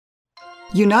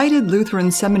United Lutheran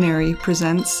Seminary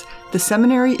presents the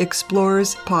Seminary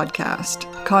Explores podcast,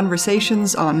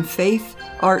 conversations on faith,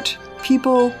 art,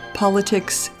 people,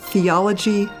 politics,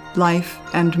 theology, life,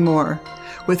 and more,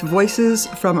 with voices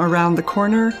from around the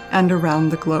corner and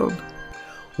around the globe.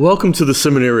 Welcome to the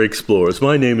Seminary Explores.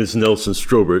 My name is Nelson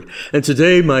Strobert, and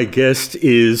today my guest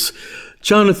is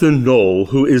Jonathan Noel,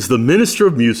 who is the Minister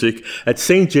of Music at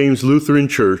St. James Lutheran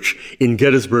Church in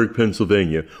Gettysburg,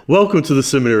 Pennsylvania. Welcome to the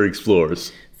Seminary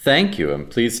Explores. Thank you. I'm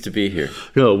pleased to be here.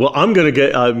 Well, I'm going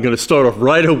to start off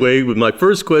right away with my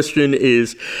first question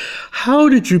is, how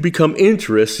did you become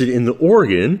interested in the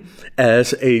organ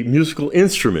as a musical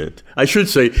instrument? I should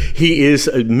say he is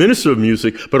a minister of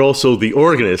music, but also the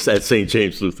organist at St.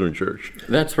 James Lutheran Church.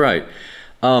 That's right.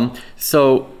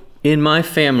 So in my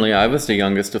family, I was the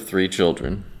youngest of three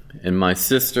children, and my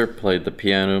sister played the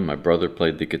piano, my brother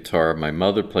played the guitar, my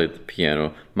mother played the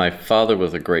piano, my father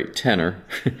was a great tenor.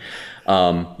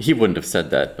 He wouldn't have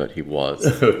said that, but he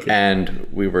was. Okay. And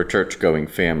we were a church-going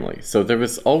family. So there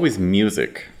was always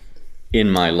music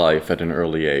in my life at an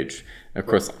early age. Of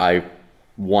course, I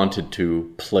wanted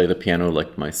to play the piano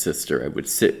like my sister. I would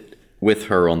sit with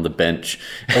her on the bench.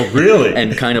 Oh, really?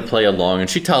 And kind of play along, and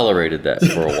she tolerated that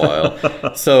for a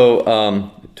while.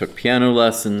 So took piano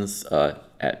lessons.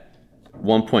 At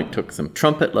one point took some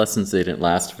trumpet lessons. They didn't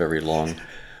last very long.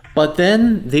 But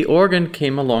then the organ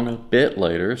came along a bit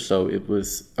later, so it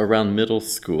was around middle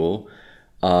school.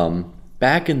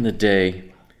 Back in the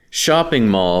day, shopping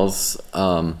malls,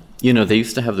 they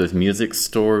used to have those music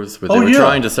stores where they were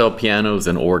trying to sell pianos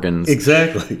and organs.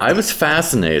 Exactly. I was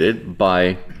fascinated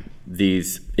by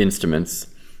these instruments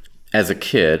as a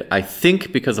kid. I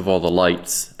think because of all the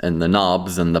lights and the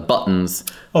knobs and the buttons,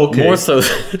 more so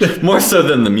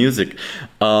than the music.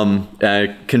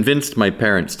 I convinced my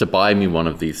parents to buy me one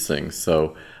of these things.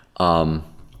 So then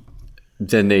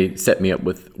they set me up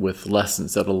with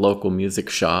lessons at a local music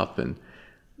shop, and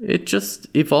it just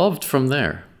evolved from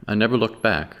there. I never looked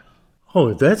back.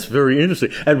 Oh, that's very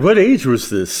interesting. At what age was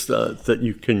this that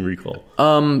you can recall?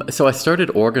 So I started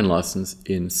organ lessons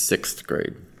in 6th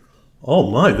grade. Oh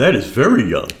my, that is very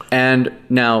young. And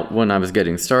now, when I was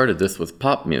getting started, this was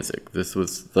pop music. This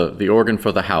was the organ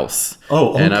for the house.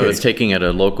 Oh, okay. And I was taking it at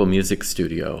a local music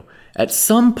studio. At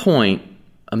some point,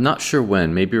 I'm not sure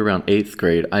when, maybe around 8th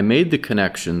grade, I made the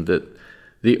connection that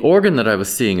the organ that I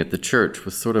was seeing at the church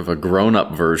was sort of a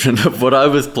grown-up version of what I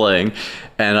was playing,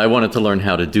 and I wanted to learn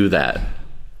how to do that.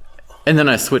 And then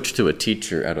I switched to a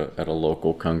teacher at a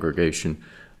local congregation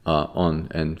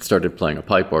and started playing a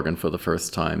pipe organ for the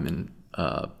first time in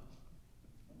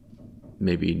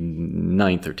maybe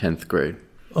 9th or 10th grade.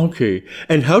 Okay.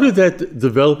 And how did that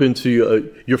develop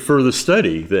into your further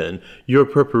study then, your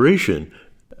preparation?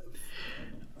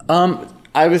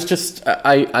 I was just,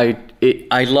 I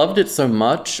loved it so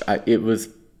much.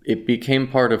 It became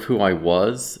part of who I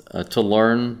was, to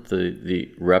learn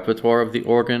the repertoire of the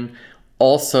organ.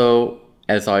 Also,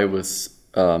 as I was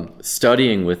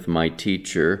studying with my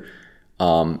teacher,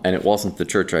 and it wasn't the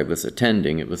church I was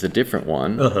attending, it was a different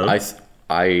one. Uh-huh.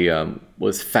 I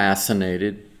was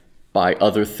fascinated by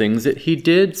other things that he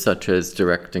did, such as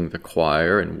directing the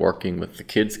choir and working with the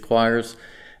kids' choirs.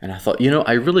 And I thought,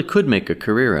 I really could make a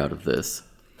career out of this.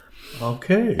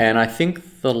 Okay. And I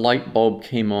think the light bulb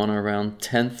came on around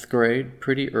 10th grade,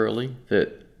 pretty early,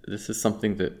 that this is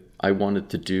something that I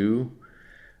wanted to do.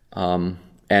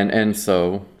 And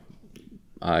so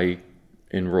I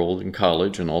enrolled in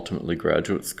college and ultimately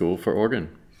graduate school for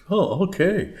organ. Oh,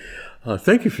 okay.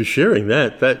 Thank you for sharing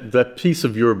that piece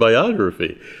of your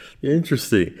biography.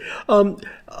 Interesting.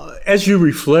 As you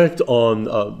reflect on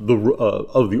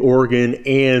the organ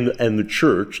and the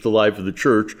church, the life of the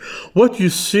church, what do you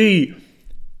see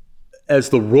as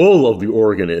the role of the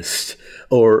organist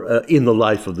or in the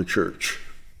life of the church?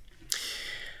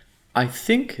 I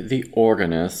think the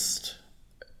organist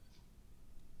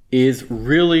is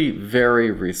really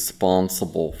very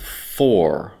responsible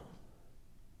for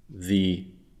the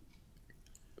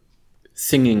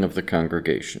singing of the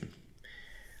congregation.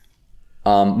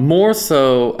 More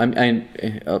so,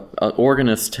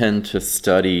 organists tend to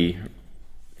study,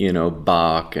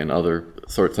 Bach and other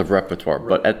sorts of repertoire.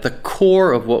 But at the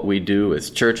core of what we do as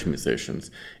church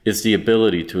musicians is the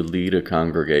ability to lead a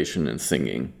congregation in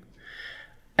singing.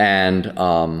 And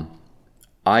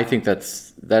I think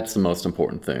that's the most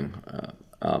important thing.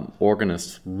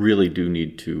 Organists really do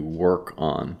need to work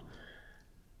on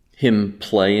him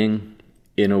playing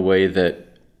in a way that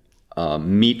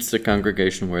meets the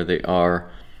congregation where they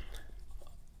are,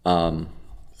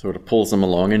 sort of pulls them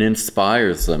along and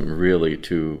inspires them really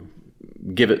to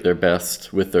give it their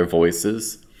best with their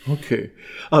voices. Okay.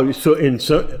 So in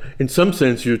some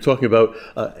sense, you're talking about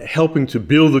helping to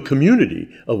build a community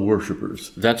of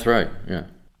worshipers. That's right. Yeah.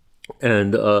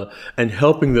 And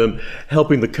helping the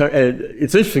and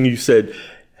it's interesting you said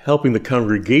helping the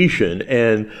congregation,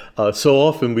 and so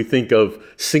often we think of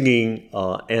singing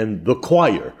and the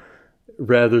choir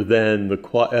rather than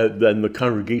the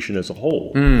congregation as a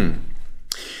whole.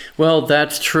 Well,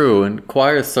 that's true, and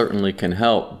choirs certainly can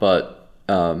help, but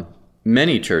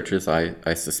many churches,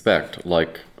 I suspect,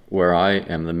 like where I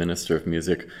am the minister of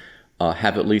music,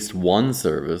 have at least one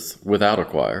service without a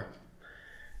choir,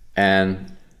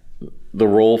 and the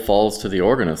role falls to the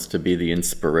organist to be the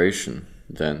inspiration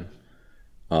then.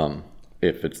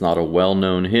 If it's not a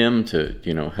well-known hymn,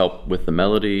 to help with the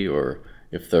melody, or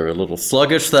if they're a little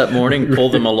sluggish that morning, pull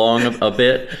them along a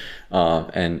bit,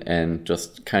 and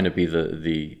just kind of be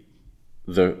the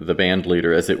band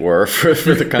leader, as it were, for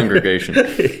the congregation.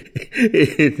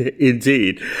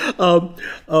 Indeed.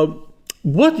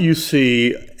 What do you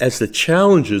see as the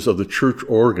challenges of the church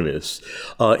organist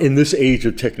in this age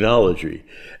of technology,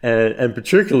 and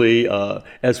particularly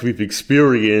as we've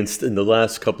experienced in the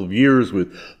last couple of years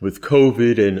with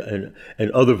COVID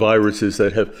and other viruses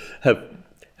that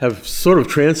have sort of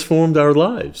transformed our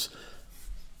lives?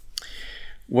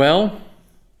 Well,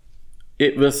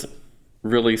 it was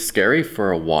really scary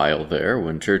for a while there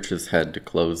when churches had to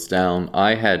close down.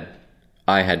 I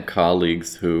had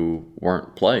colleagues who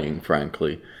weren't playing,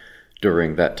 frankly,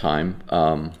 during that time.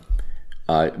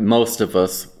 Most of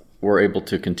us were able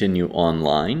to continue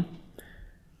online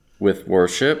with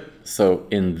worship. So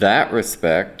in that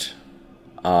respect,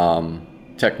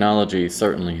 technology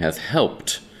certainly has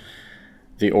helped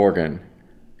the organ.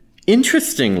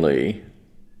 Interestingly,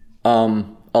 a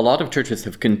lot of churches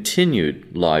have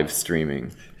continued live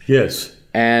streaming. Yes.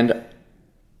 And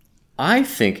I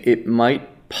think it might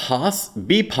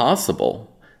be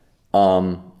possible,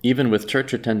 even with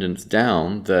church attendance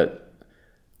down, that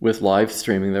with live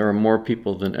streaming there are more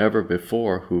people than ever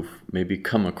before who've maybe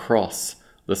come across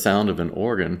the sound of an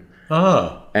organ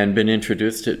and been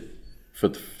introduced to it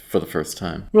for the first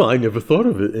time. Well, I never thought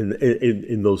of it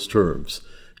in those terms.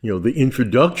 The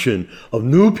introduction of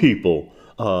new people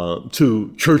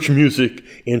to church music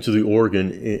and to the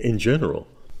organ in general.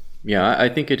 Yeah, I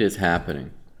think it is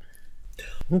happening.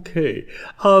 Okay.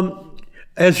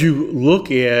 As you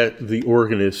look at the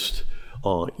organist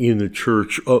in the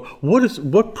church,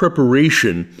 what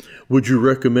preparation would you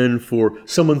recommend for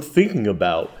someone thinking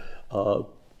about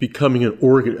becoming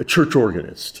a church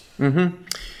organist? Mm-hmm.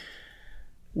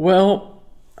 Well,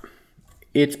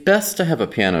 it's best to have a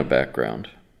piano background.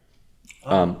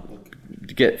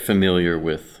 To get familiar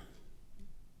with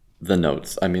the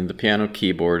notes. I mean, the piano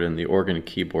keyboard and the organ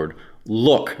keyboard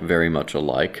look very much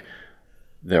alike.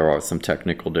 There are some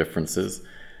technical differences.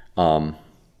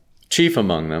 Chief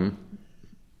among them,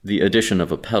 the addition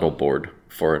of a pedal board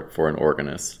for an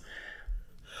organist.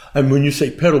 And when you say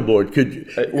pedal board, could you,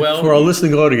 for our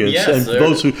listening audience, yes, and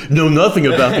those who know nothing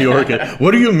about the organ,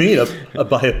 what do you mean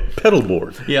by a pedal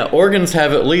board? Yeah, organs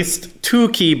have at least 2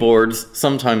 keyboards,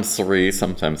 sometimes 3,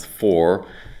 sometimes 4,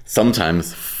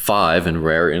 sometimes 5 in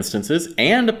rare instances,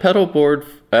 and a pedal board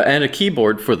and a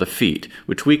keyboard for the feet,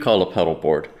 which we call a pedal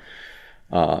board.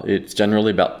 It's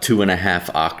generally about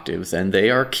 2.5 octaves, and they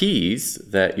are keys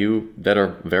that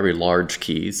are very large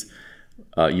keys.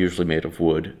 Usually made of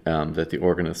wood, that the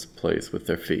organist plays with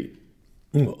their feet.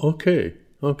 Okay.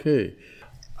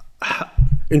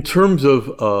 In terms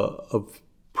of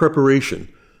preparation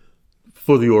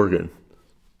for the organ,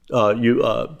 you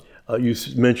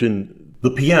mentioned the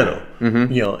piano.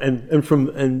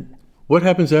 Mm-hmm. And what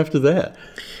happens after that?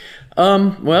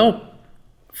 Well,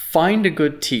 find a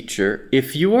good teacher.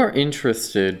 If you are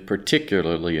interested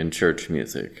particularly in church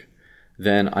music,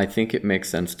 then I think it makes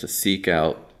sense to seek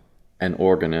out an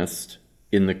organist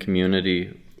in the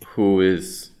community who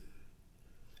is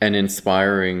an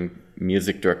inspiring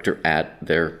music director at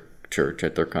their church,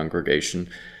 at their congregation.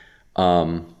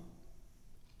 And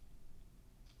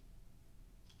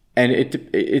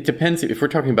it depends. If we're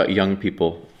talking about young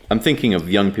people, I'm thinking of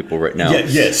young people right now.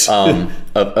 Yes.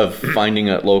 Of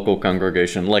finding a local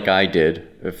congregation like I did.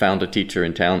 I found a teacher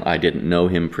in town. I didn't know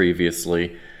him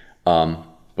previously,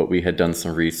 but we had done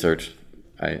some research,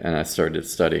 and I started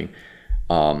studying.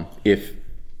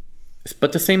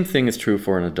 But the same thing is true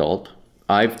for an adult.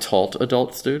 I've taught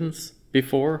adult students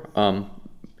before,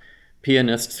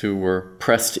 pianists who were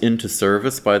pressed into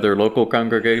service by their local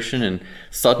congregation and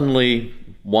suddenly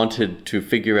wanted to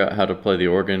figure out how to play the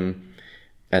organ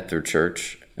at their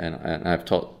church. And I've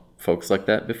taught folks like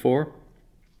that before.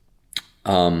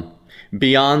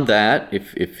 Beyond that,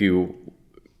 if you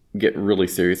get really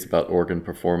serious about organ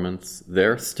performance,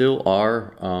 there still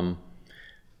are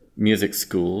music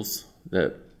schools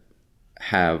that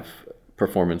have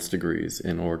performance degrees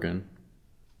in organ.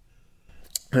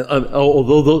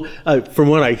 Although, from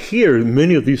what I hear,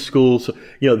 many of these schools,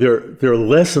 there are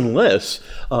less and less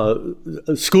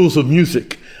schools of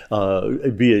music,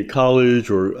 be it college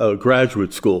or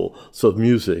graduate school of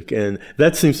music, and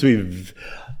that seems to be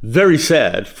very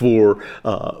sad for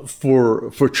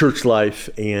church life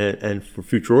and for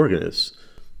future organists.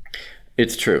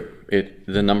 It's true.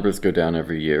 The numbers go down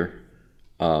every year.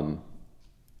 Well,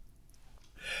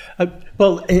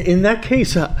 in that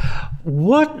case,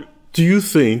 what do you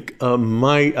think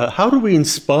how do we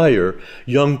inspire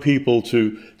young people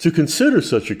to consider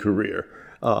such a career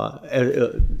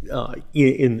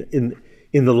in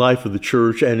the life of the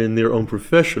church and in their own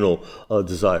professional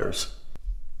desires?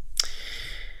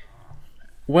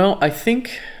 Well, I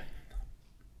think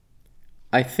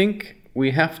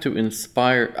we have to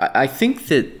inspire. I think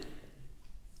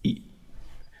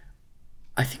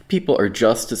people are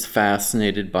just as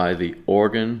fascinated by the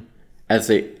organ as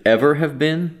they ever have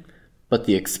been, but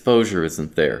the exposure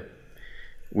isn't there.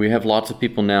 We have lots of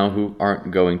people now who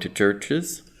aren't going to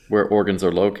churches where organs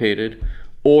are located,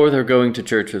 or they're going to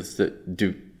churches that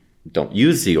don't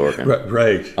use the organ.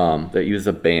 Right. That use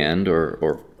a band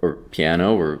or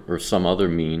piano or some other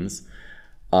means.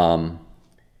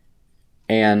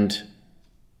 And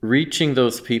reaching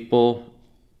those people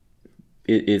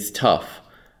is tough.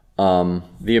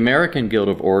 The American Guild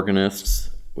of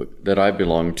Organists that I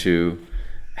belong to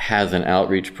has an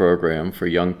outreach program for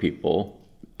young people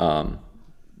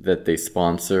that they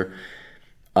sponsor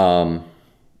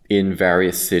in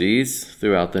various cities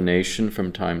throughout the nation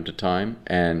from time to time,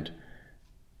 and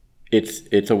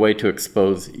it's a way to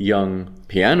expose young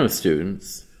piano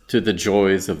students to the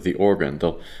joys of the organ.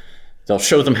 They'll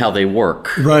show them how they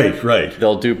work. Right.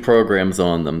 They'll do programs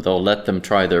on them. They'll let them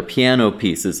try their piano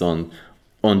pieces on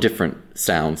different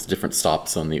sounds, different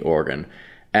stops on the organ,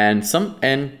 and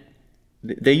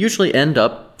they usually end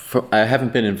up, I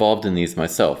haven't been involved in these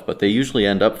myself, but they usually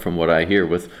end up, from what I hear,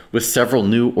 with several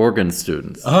new organ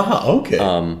students. Okay.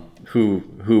 Who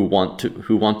want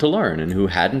to learn and who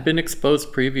hadn't been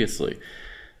exposed previously.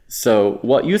 So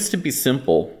what used to be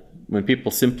simple, when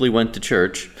people simply went to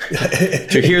church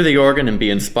to hear the organ and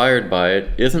be inspired by it,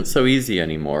 isn't so easy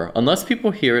anymore, unless people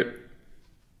hear it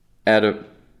at a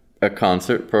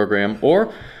concert program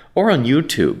or on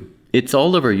YouTube. It's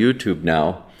all over YouTube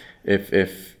now.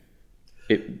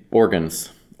 Organs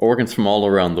from all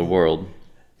around the world.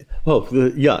 Well,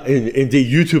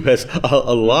 indeed, YouTube has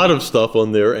a lot of stuff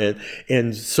on there,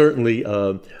 and certainly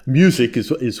music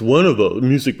is one of those.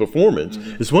 Music performance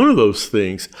is one of those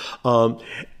things.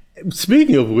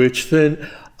 Speaking of which, then,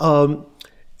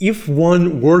 if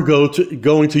one were going to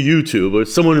YouTube, or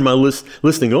someone in my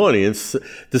listening audience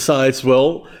decides,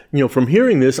 well, from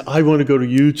hearing this, I want to go to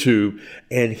YouTube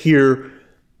and hear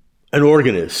an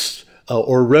organist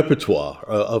or repertoire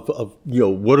of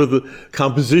what are the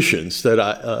compositions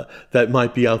that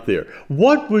might be out there.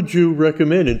 What would you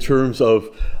recommend in terms of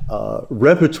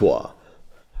repertoire,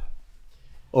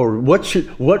 or what should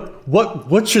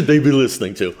they be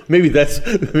listening to? Maybe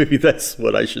that's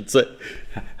what I should say.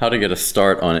 How to get a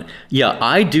start on it? Yeah,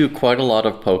 I do quite a lot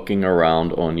of poking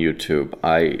around on YouTube.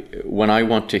 When I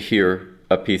want to hear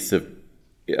a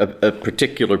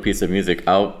particular piece of music,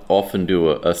 I'll often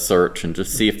do a search and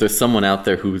just see if there's someone out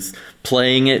there who's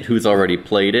playing it, who's already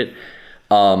played it.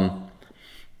 15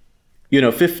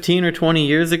 or 20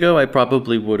 years ago, I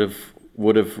probably would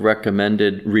have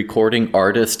recommended recording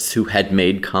artists who had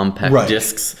made compact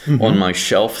discs on my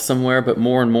shelf somewhere. But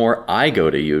more and more, I go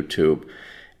to YouTube,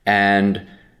 and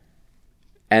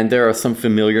there are some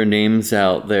familiar names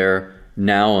out there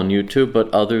now on YouTube, but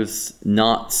others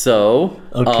not so.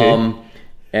 Okay.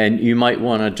 And you might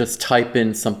want to just type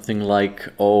in something like,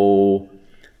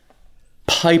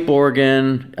 pipe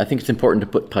organ. I think it's important to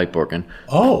put pipe organ.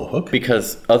 Oh, okay.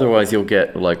 Because otherwise you'll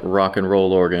get like rock and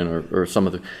roll organ or some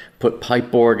of the... Put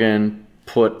pipe organ,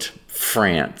 put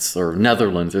France or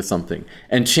Netherlands or something.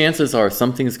 And chances are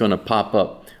something's going to pop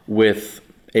up with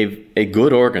a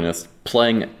good organist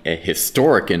playing a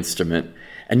historic instrument.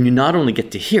 And you not only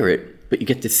get to hear it, but you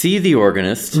get to see the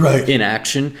organist in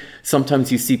action.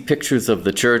 Sometimes you see pictures of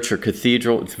the church or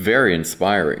cathedral. It's very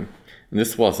inspiring. And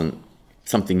this wasn't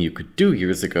something you could do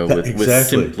years ago with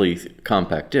simply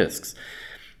compact discs.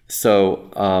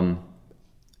 So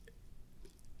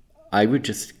I would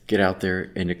just get out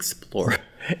there and explore.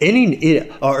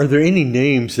 Are there any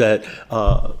names that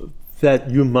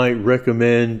you might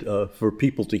recommend for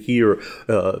people to hear?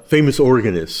 Famous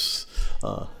organists.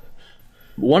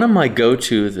 One of my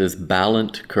go-tos is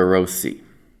Balint Carosi.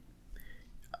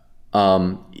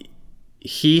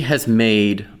 He has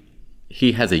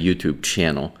a YouTube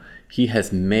channel. He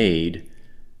has made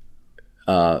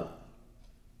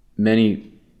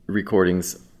many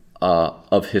recordings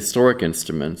of historic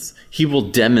instruments. He will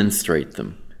demonstrate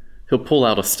them. He'll pull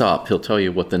out a stop. He'll tell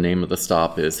you what the name of the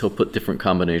stop is. He'll put different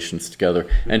combinations together,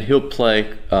 and he'll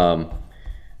play.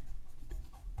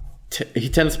 He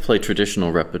tends to play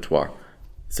traditional repertoire,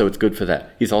 so it's good for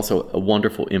that. He's also a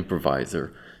wonderful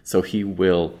improviser, so he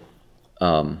will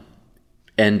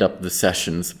end up the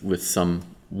sessions with some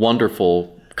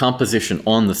wonderful composition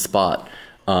on the spot,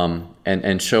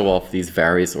 and show off these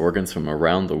various organs from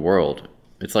around the world.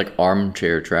 It's like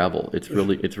armchair travel. It's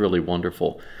really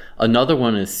wonderful. Another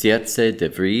one is Sietse de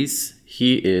Vries.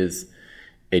 He is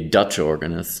a Dutch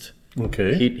organist.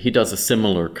 Okay. He does a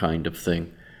similar kind of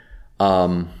thing.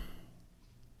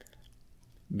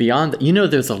 Beyond that,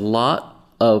 there's a lot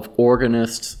of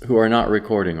organists who are not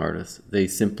recording artists. They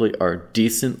simply are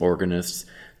decent organists.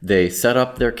 They set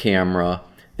up their camera,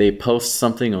 they post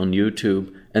something on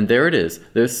YouTube, and there it is.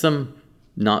 There's some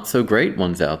not so great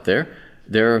ones out there.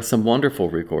 There are some wonderful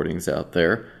recordings out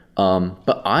there.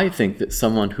 But I think that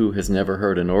someone who has never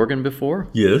heard an organ before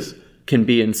Yes. can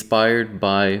be inspired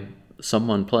by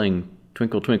someone playing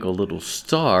Twinkle Twinkle Little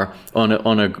Star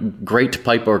on a great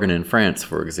pipe organ in France,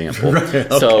 for example. Right,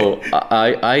 okay. So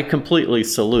I completely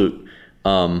salute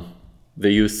the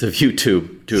use of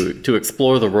YouTube to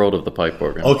explore the world of the pipe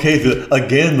organ. Okay,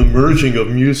 the merging of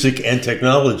music and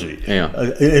technology Yeah.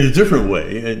 In a different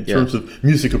way in terms of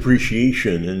music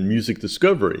appreciation and music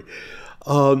discovery.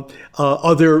 Are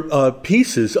there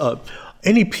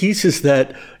any pieces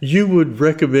that you would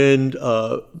recommend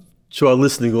to our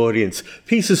listening audience,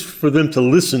 pieces for them to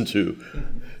listen to?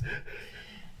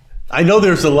 I know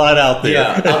there's a lot out there.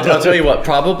 Yeah, I'll tell you what,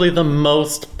 probably the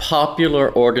most popular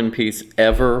organ piece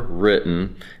ever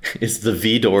written is the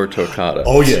V-dur toccata.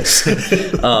 Oh, yes.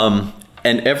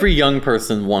 And every young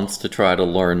person wants to try to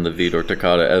learn the V-dur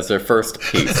toccata as their first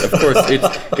piece. Of course,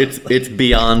 it's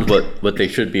beyond what they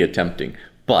should be attempting,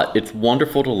 but it's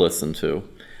wonderful to listen to.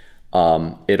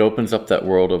 It opens up that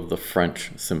world of the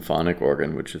French symphonic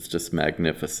organ, which is just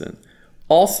magnificent.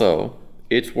 Also,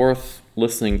 it's worth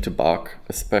listening to Bach,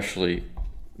 especially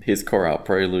his chorale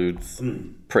preludes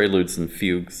and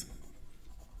fugues,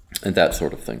 and that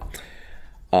sort of thing,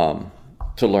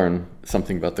 to learn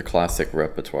something about the classic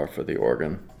repertoire for the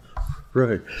organ.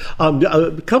 Right.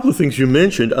 A couple of things you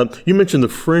mentioned. You mentioned the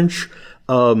French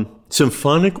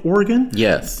symphonic organ?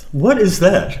 Yes. What is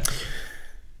that?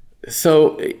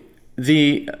 So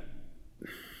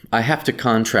I have to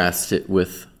contrast it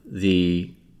with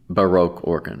the Baroque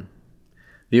organ.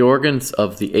 The organs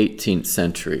of the 18th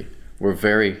century were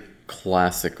very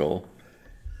classical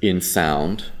in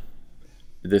sound.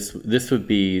 This would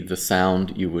be the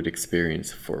sound you would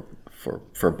experience for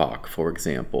Bach, for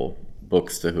example,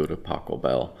 Buxtehude,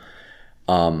 Pachelbel.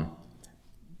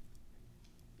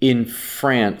 In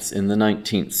France in the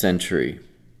 19th century,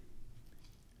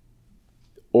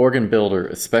 organ builder,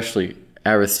 especially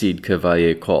Aristide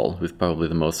Cavaillé-Coll, who's probably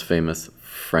the most famous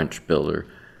French builder,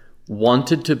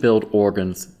 wanted to build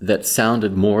organs that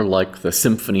sounded more like the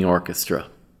symphony orchestra.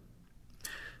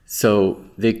 So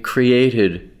they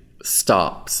created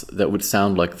stops that would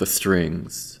sound like the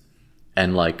strings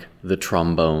and like the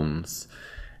trombones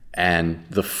and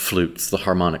the flutes, the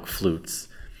harmonic flutes.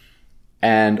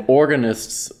 And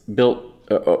organists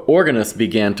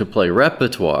began to play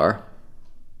repertoire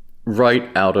right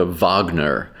out of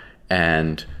Wagner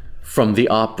and from the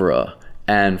opera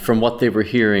and from what they were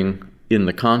hearing in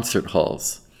the concert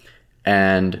halls.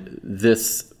 And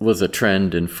this was a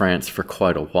trend in France for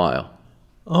quite a while.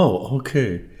 Oh,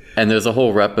 okay. And there's a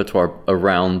whole repertoire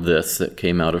around this that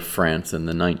came out of France in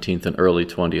the 19th and early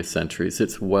 20th centuries.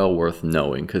 It's well worth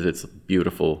knowing because it's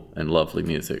beautiful and lovely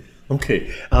music.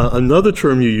 Okay. Another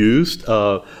term you used,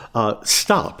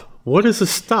 stop. What is a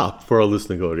stop for our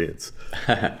listening audience?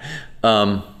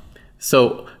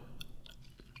 So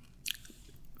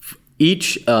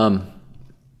each... how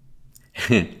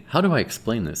do I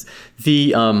explain this?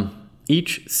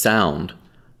 Each sound,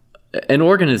 an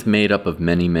organ is made up of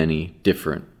many, many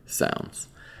different sounds.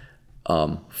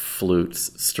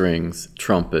 Flutes, strings,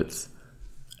 trumpets.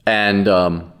 And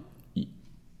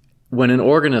when an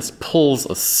organist pulls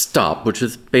a stop, which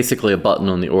is basically a button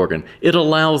on the organ, it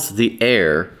allows the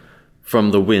air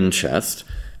from the wind chest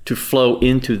to flow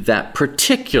into that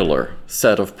particular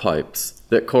set of pipes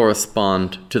that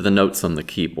correspond to the notes on the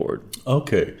keyboard.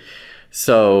 Okay.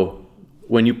 So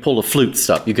when you pull a flute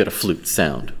stop, you get a flute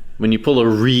sound. When you pull a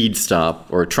reed stop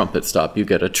or a trumpet stop, you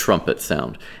get a trumpet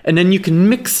sound. And then you can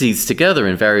mix these together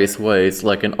in various ways,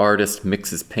 like an artist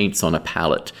mixes paints on a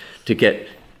palette to get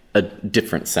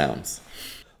different sounds.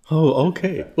 Oh,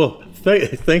 okay. Well,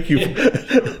 thank you,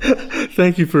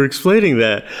 thank you for explaining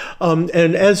that.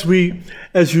 And as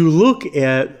you look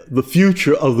at the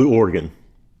future of the organ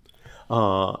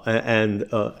and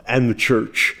the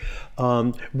church,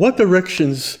 what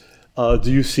directions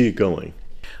do you see it going?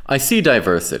 I see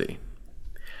diversity.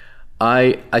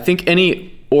 I think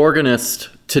any organist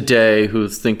today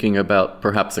who's thinking about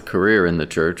perhaps a career in the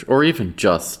church, or even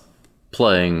just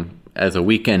playing as a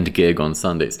weekend gig on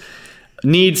Sundays,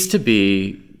 needs to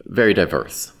be very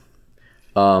diverse.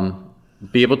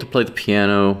 Be able to play the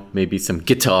piano, maybe some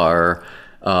guitar,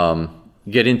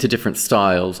 get into different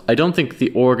styles. I don't think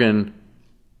the organ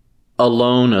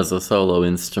alone as a solo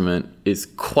instrument is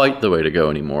quite the way to go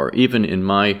anymore. Even in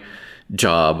my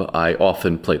job, I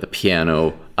often play the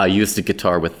piano. I use the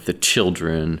guitar with the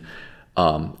children,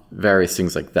 various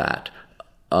things like that.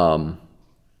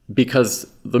 Because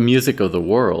the music of the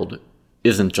world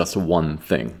isn't just one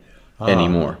thing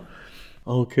anymore.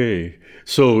 Okay,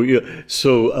 so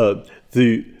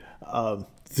the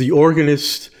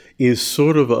organist is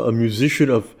sort of a musician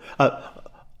of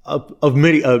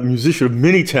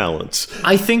many talents.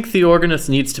 I think the organist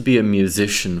needs to be a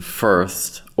musician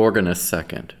first, organist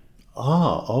second.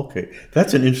 Okay,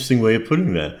 that's an interesting way of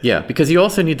putting that. Yeah, because you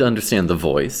also need to understand the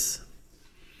voice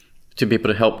to be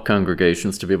able to help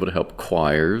congregations, to be able to help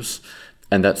choirs,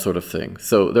 and that sort of thing.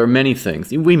 So there are many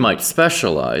things. We might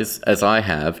specialize, as I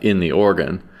have, in the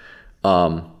organ,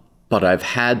 but I've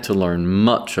had to learn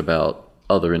much about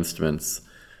other instruments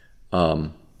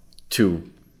in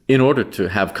order to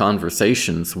have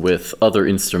conversations with other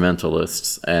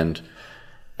instrumentalists and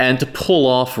to pull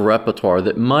off a repertoire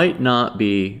that might not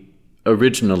be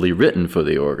originally written for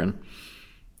the organ.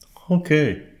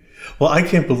 Okay. Well, I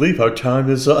can't believe our time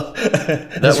is up.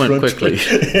 That went quickly.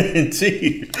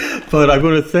 Indeed. But I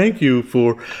want to thank you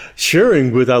for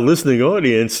sharing with our listening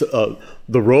audience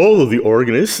the role of the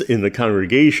organist in the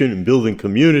congregation and building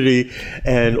community,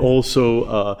 and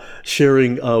also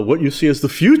sharing what you see as the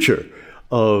future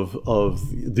of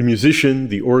the musician,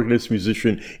 the organist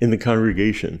musician in the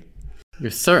congregation.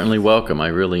 You're certainly welcome. I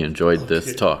really enjoyed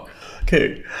this talk.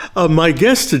 Okay. My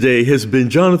guest today has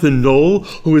been Jonathan Noel,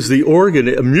 who is the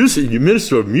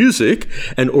minister of music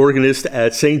and organist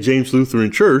at St. James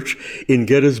Lutheran Church in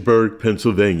Gettysburg,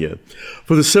 Pennsylvania.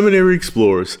 For the Seminary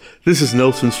Explorers, this is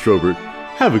Nelson Strobert.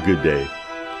 Have a good day.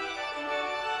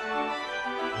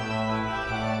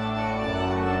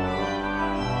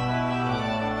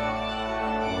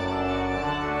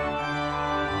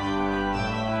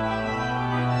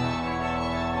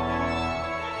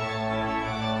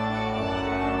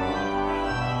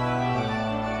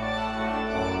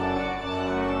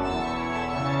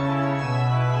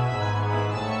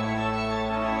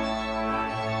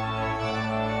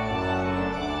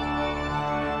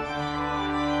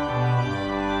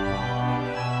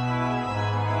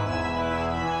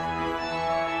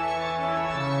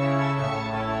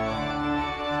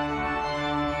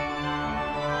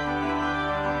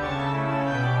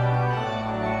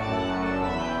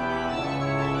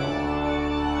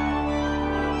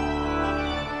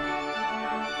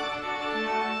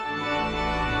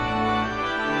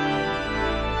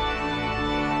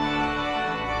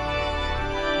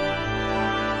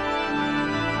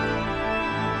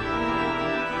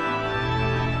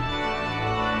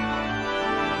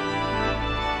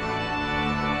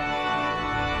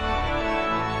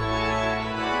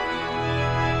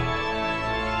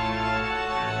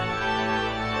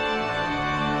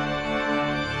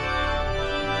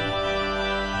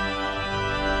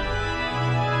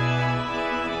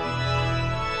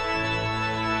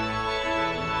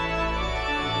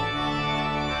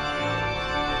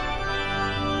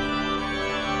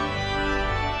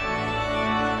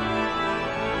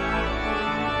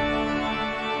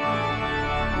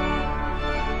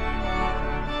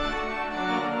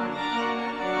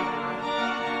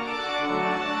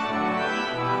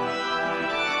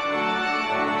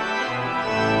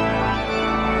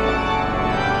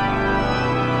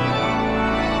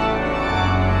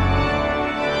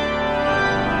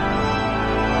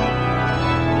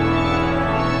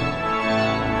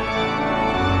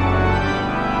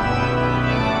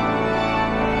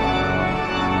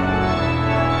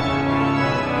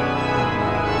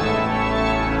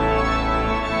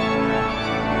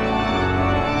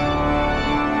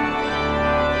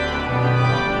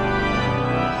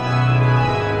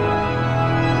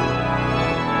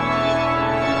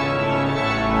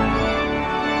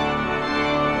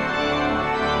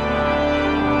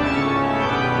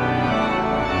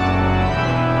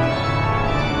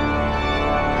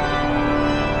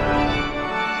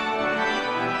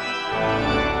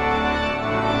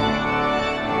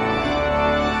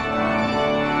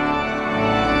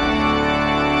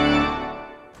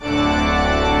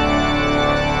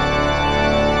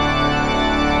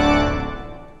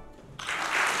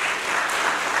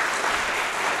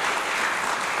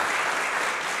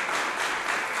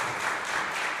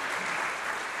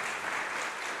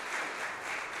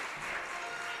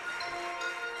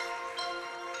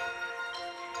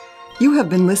 You have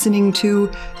been listening to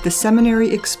The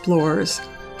Seminary Explores,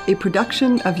 a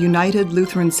production of United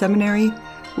Lutheran Seminary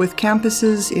with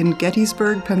campuses in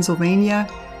Gettysburg, Pennsylvania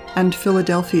and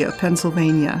Philadelphia,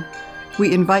 Pennsylvania.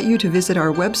 We invite you to visit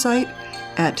our website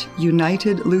at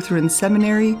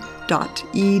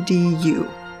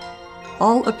unitedlutheranseminary.edu.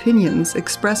 All opinions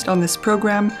expressed on this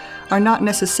program are not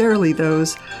necessarily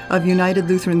those of United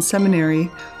Lutheran Seminary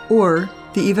or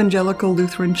the Evangelical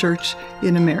Lutheran Church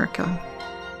in America.